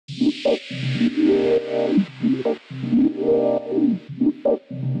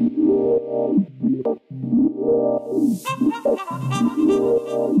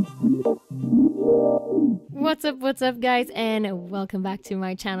what's up guys, and welcome back to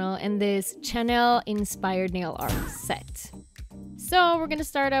my channel and this Chanel inspired nail art set. So we're gonna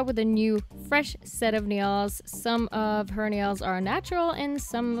start out with a new fresh set of nails. Some of her nails are natural and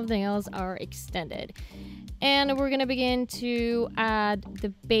some of the nails are extended. And we're gonna begin to add the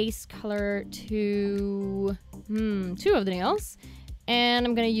base color to two of the nails. And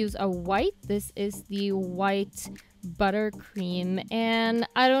I'm gonna use a white. This is the white buttercream, and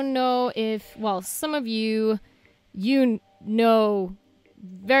I don't know if, well, some of you know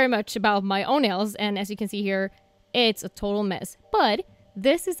very much about my own nails, and as you can see here, it's a total mess. But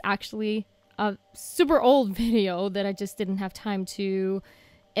this is actually a super old video that I just didn't have time to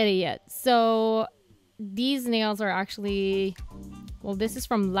edit yet. So these nails are actually, well, this is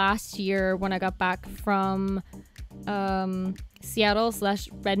from last year when I got back from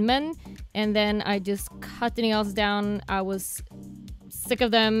Seattle/Redmond, and then I just cut the nails down. I was sick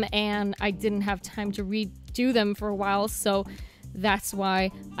of them and I didn't have time to redo them for a while, so that's why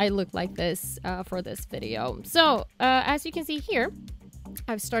I look like this for this video. So as you can see here,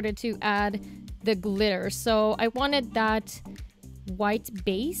 I've started to add the glitter. So I wanted that white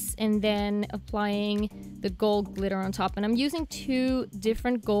base and then applying the gold glitter on top, and I'm using two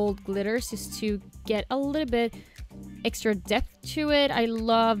different gold glitters just to get a little bit extra depth to it. I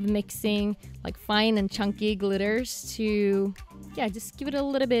love mixing like fine and chunky glitters to, yeah, just give it a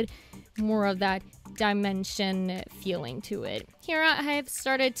little bit more of that dimension feeling to it. Here I have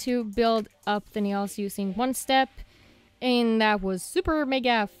started to build up the nails using one step, and that was super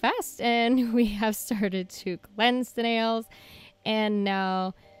mega fast, and we have started to cleanse the nails and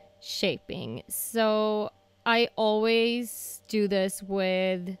now shaping. So I always do this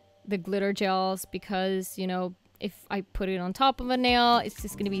with the glitter gels because, you know, if I put it on top of a nail, it's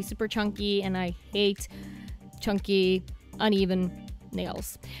just gonna be super chunky, and I hate chunky, uneven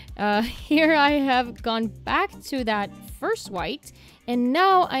nails. Here I have gone back to that first white, and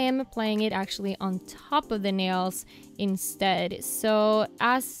now I am applying it actually on top of the nails instead. So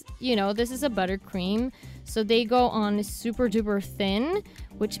as you know, this is a buttercream, so they go on super duper thin,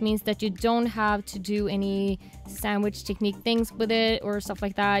 which means that you don't have to do any sandwich technique things with it or stuff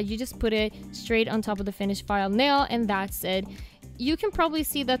like that. You just put it straight on top of the finished file nail, and that's it. You can probably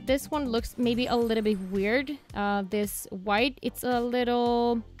see that this one looks maybe a little bit weird. This white, it's a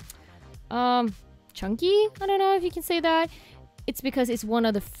little chunky. I don't know if you can say that. It's because it's one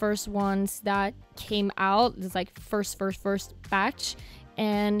of the first ones that came out. It's like first batch,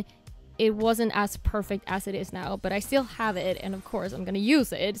 and it wasn't as perfect as it is now, but I still have it, and of course I'm gonna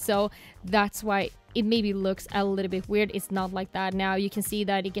use it, so that's why it maybe looks a little bit weird. It's not like that now. You can see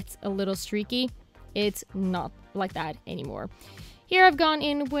that it gets a little streaky. It's not like that anymore. Here I've gone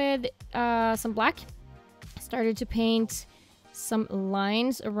in with some black, started to paint some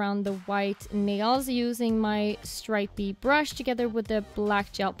lines around the white nails using my stripy brush together with the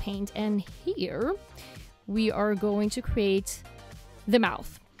black gel paint, and here we are going to create the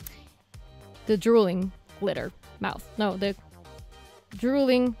mouth. The drooling glitter mouth. No, the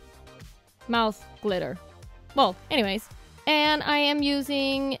drooling mouth glitter. Well, anyways, and I am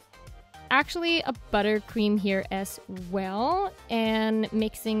using actually a buttercream here as well, and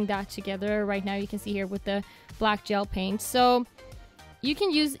mixing that together right now. You can see here with the black gel paint. So you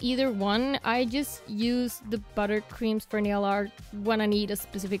can use either one. I just use the buttercreams for nail art when I need a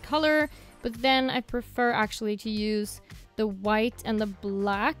specific color, but then I prefer actually to use the white and the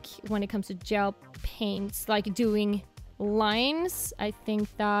black when it comes to gel paints, like doing lines. I think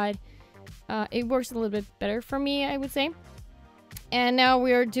that it works a little bit better for me, I would say. And now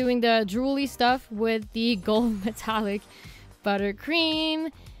we are doing the drooly stuff with the gold metallic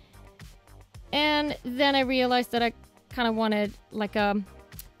buttercream. And then I realized that I kind of wanted like a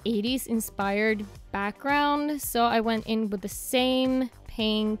 80s inspired background, so I went in with the same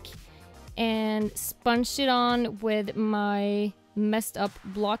pink and sponged it on with my messed up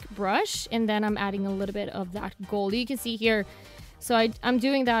block brush, and then I'm adding a little bit of that gold. You can see here, so I'm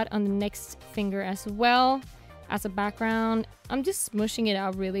doing that on the next finger as well as a background. I'm just smushing it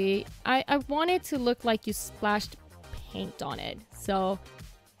out really. I want it to look like you splashed paint on it, so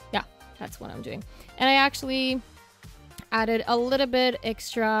yeah, that's what I'm doing. And I actually added a little bit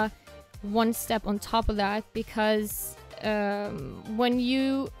extra one step on top of that because when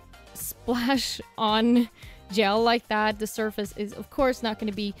you splash on gel like that, the surface is of course not going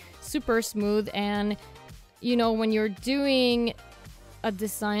to be super smooth, and you know, when you're doing a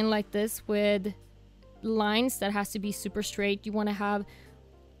design like this with lines that has to be super straight, you want to have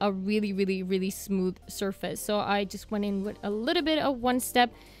a really smooth surface. So I just went in with a little bit of one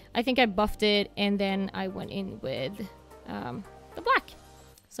step. I think I buffed it, and then I went in with the black.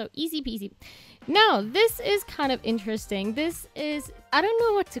 So easy peasy. Now, this is kind of interesting. This is, I don't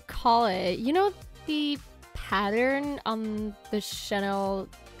know what to call it. You know the pattern on the Chanel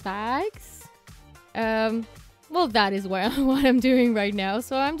bags? Well, that is what I'm doing right now.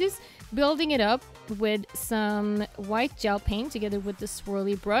 So I'm just building it up with some white gel paint together with the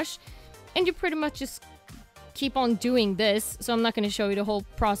swirly brush. And you pretty much just keep on doing this. So I'm not going to show you the whole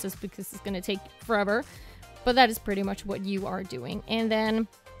process because it's going to take forever. But that is pretty much what you are doing. And then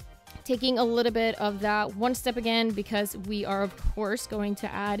taking a little bit of that one step again, because we are of course going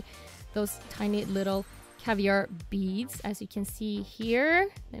to add those tiny little caviar beads, as you can see here.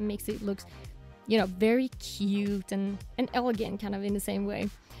 That makes it look, you know, very cute and elegant, kind of in the same way.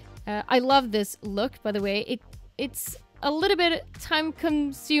 I love this look, by the way. It's a little bit time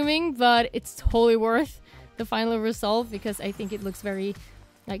consuming, but it's totally worth the final result because I think it looks very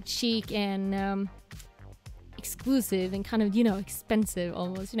like chic and exclusive and kind of, you know, expensive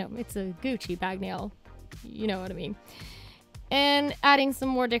almost. You know, it's a Gucci bag nail, you know what I mean. And adding some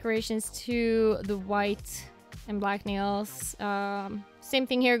more decorations to the white and black nails. Same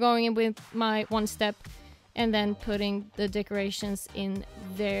thing here, going in with my one step and then putting the decorations in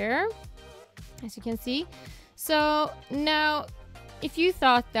there, as you can see. So now, if you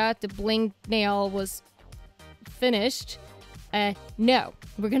thought that the bling nail was finished, no,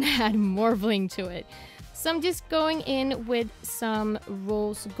 we're gonna add more bling to it. So I'm just going in with some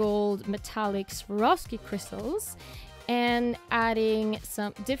rose gold metallic Swarovski crystals and adding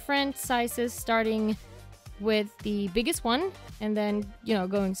some different sizes, starting with the biggest one and then, you know,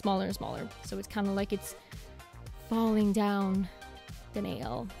 going smaller and smaller. So it's kind of like it's falling down the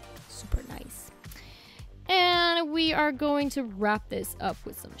nail. Super nice. And we are going to wrap this up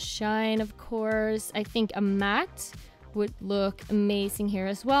with some shine, of course. I think a matte would look amazing here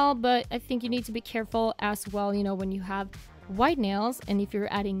as well, but I think you need to be careful as well, you know, when you have white nails and if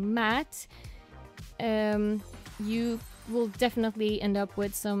you're adding matte, you will definitely end up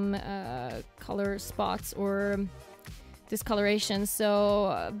with some color spots or discoloration.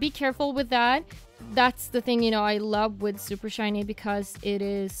 So be careful with that. That's the thing, you know, I love with Super Shiny because it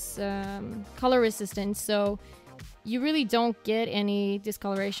is color resistant. So you really don't get any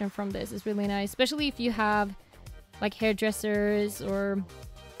discoloration from this. It's really nice, especially if you have like hairdressers or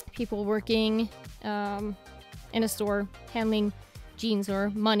people working in a store handling jeans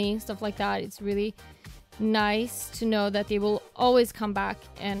or money, stuff like that. It's really nice to know that they will always come back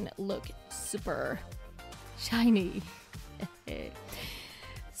and look super shiny.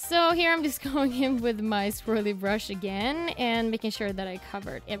 So here I'm just going in with my swirly brush again and making sure that I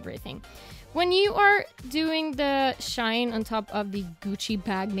covered everything. When you are doing the shine on top of the Gucci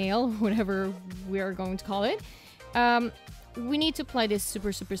bag nail, whatever we are going to call it, we need to apply this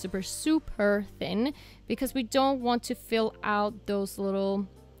super thin because we don't want to fill out those little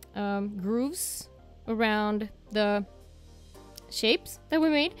grooves around the shapes that we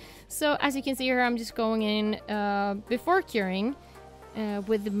made. So as you can see here, I'm just going in before curing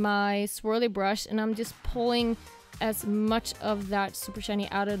with my swirly brush, and I'm just pulling as much of that super shiny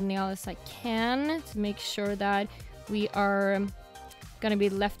out of the nail as I can to make sure that we are gonna be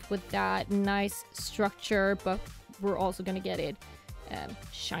left with that nice structure, but we're also gonna get it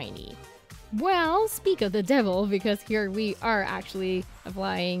shiny. Well, speak of the devil, because here we are actually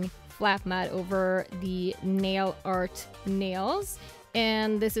applying flat matte over the nail art nails.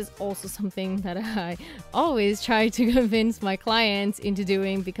 And this is also something that I always try to convince my clients into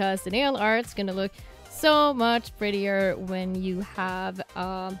doing, because the nail art's gonna look so much prettier when you have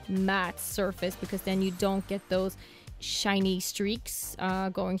a matte surface, because then you don't get those shiny streaks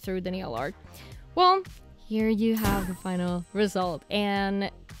going through the nail art. Well, here you have the final result,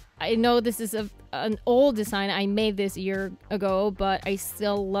 and I know this is an old design. I made this a year ago, but I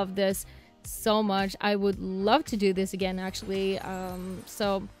still love this so much. I would love to do this again, actually.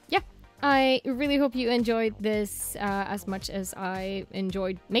 So yeah, I really hope you enjoyed this as much as I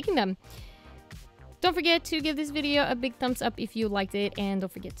enjoyed making them. Don't forget to give this video a big thumbs up if you liked it, and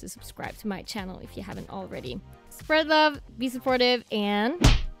don't forget to subscribe to my channel if you haven't already. Spread love, be supportive, and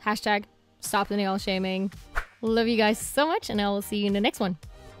hashtag stop the nail shaming. Love you guys so much, and I will see you in the next one.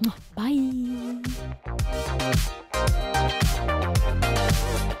 Bye!